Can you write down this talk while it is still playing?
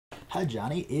Hi,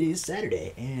 Johnny. It is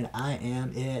Saturday, and I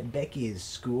am at Becky's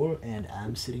school, and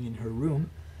I'm sitting in her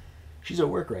room. She's at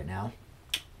work right now,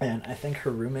 and I think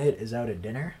her roommate is out at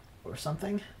dinner or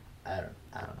something. I don't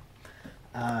know.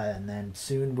 And then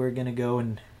soon we're gonna go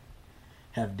and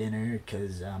have dinner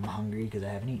because I'm hungry because I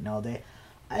haven't eaten all day.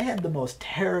 I had the most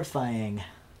terrifying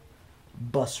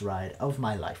bus ride of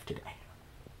my life today.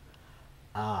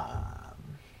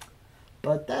 Um,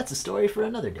 but that's a story for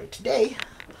another day. Today,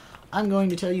 I'm going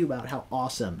to tell you about how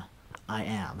awesome I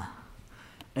am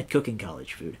at cooking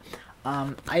college food.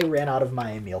 I ran out of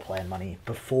my meal plan money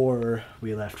before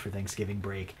we left for Thanksgiving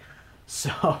break,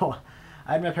 so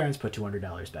I had my parents put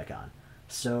 $200 back on.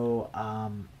 So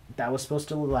that was supposed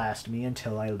to last me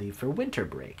until I leave for winter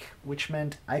break, which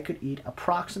meant I could eat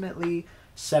approximately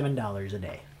 $7 a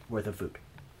day worth of food.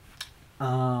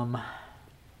 Um,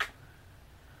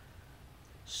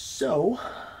 so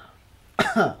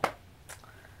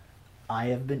I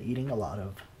have been eating a lot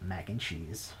of mac and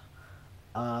cheese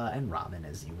and ramen,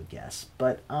 as you would guess.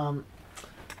 But my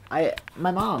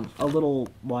mom a little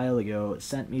while ago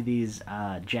sent me these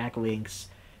Jack Link's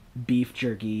beef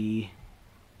jerky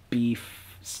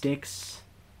beef sticks.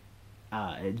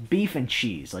 It's beef and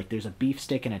cheese. Like there's a beef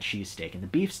stick and a cheese stick, and the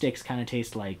beef sticks kind of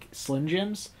taste like Slim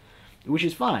Jims, which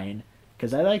is fine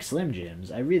because I like Slim Jims.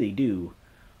 I really do.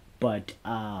 But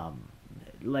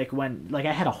like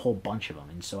I had a whole bunch of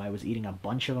them, and so I was eating a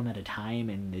bunch of them at a time,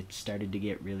 and it started to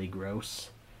get really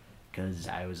gross because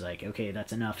I was like, okay,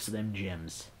 that's enough Slim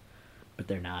Jims, but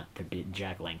they're not. They're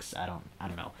Jack Links. I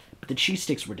don't know. But the cheese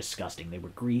sticks were disgusting. They were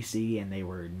greasy and they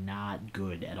were not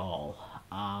good at all.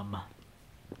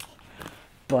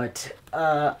 But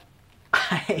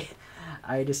I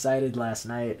I decided last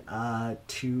night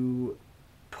to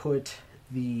put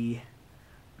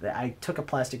I took a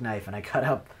plastic knife and I cut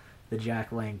up the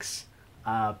Jack Link's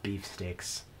beef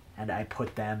sticks, and I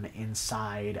put them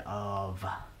inside of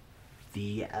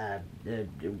the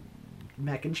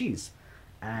mac and cheese.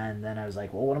 And then I was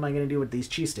like, well, what am I going to do with these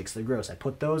cheese sticks? They're gross. I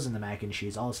put those in the mac and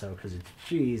cheese also because it's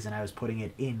cheese, and I was putting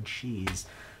it in cheese.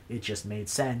 It just made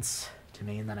sense to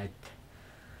me. And then I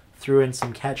threw in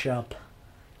some ketchup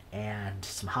and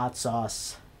some hot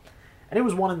sauce. And it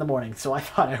was 1 in the morning, so I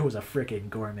thought I was a freaking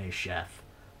gourmet chef.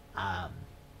 And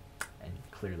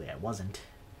clearly I wasn't.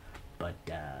 But,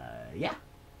 yeah.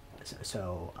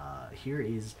 So here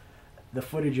is the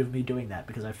footage of me doing that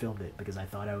because I filmed it because I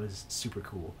thought I was super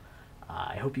cool.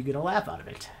 I hope you get a laugh out of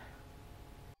it.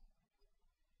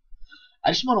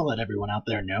 I just want to let everyone out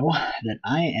there know that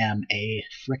I am a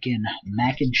frickin'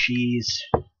 mac and cheese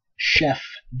chef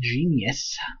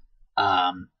genius.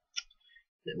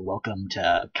 Welcome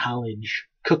to college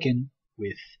cooking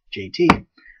with JT.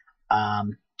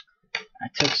 I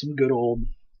took some good old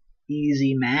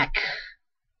easy mac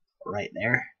right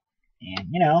there and,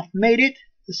 made it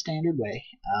the standard way.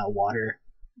 Water,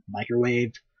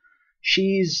 microwave,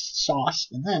 cheese, sauce,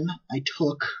 and then I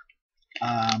took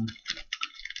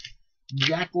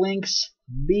Jack Link's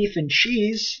beef and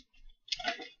cheese,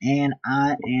 and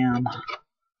I am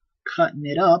cutting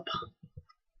it up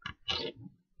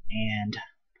and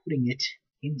putting it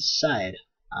inside.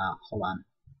 Hold on.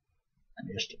 Let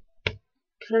me just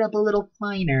cut it up a little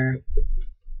finer.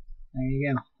 There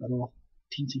you go. Little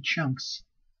teensy chunks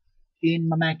in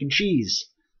my mac and cheese.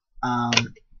 I'm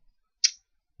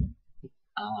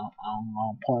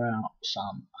gonna pour out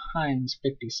some Heinz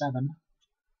 57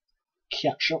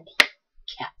 catsup,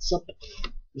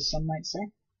 as some might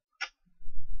say.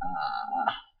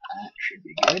 That should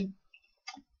be good.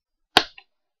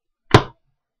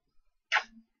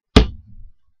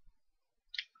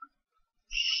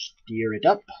 Stir it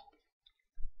up.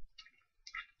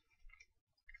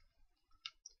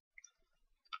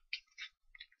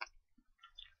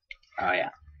 Oh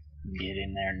yeah, get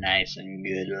in there nice and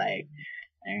good, like,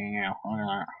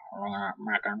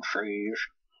 mac and cheese.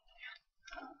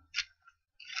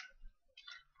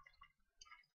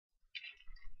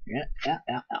 Yeah.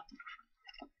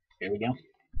 Here we go.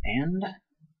 And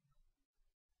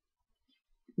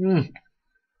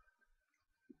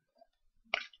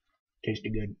tasty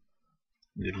good.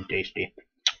 Good and tasty.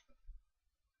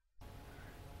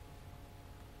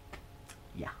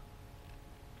 Yeah.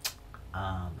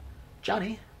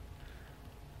 Johnny,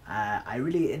 I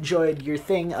really enjoyed your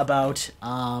thing about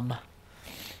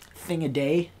thing a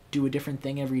day, do a different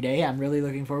thing every day. I'm really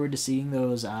looking forward to seeing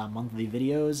those monthly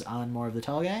videos on More of the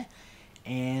Tall Guy,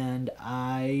 and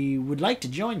I would like to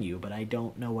join you, but I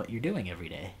don't know what you're doing every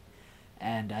day,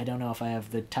 and I don't know if I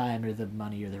have the time or the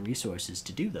money or the resources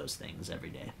to do those things every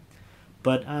day.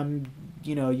 But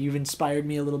you've inspired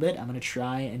me a little bit. I'm gonna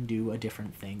try and do a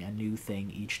different thing, a new thing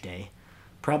each day.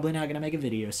 Probably not going to make a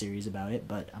video series about it,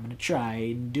 but I'm going to try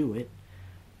and do it.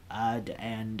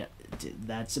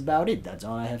 That's about it. That's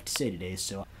all I have to say today.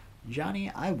 So, Johnny,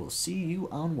 I will see you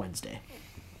on Wednesday.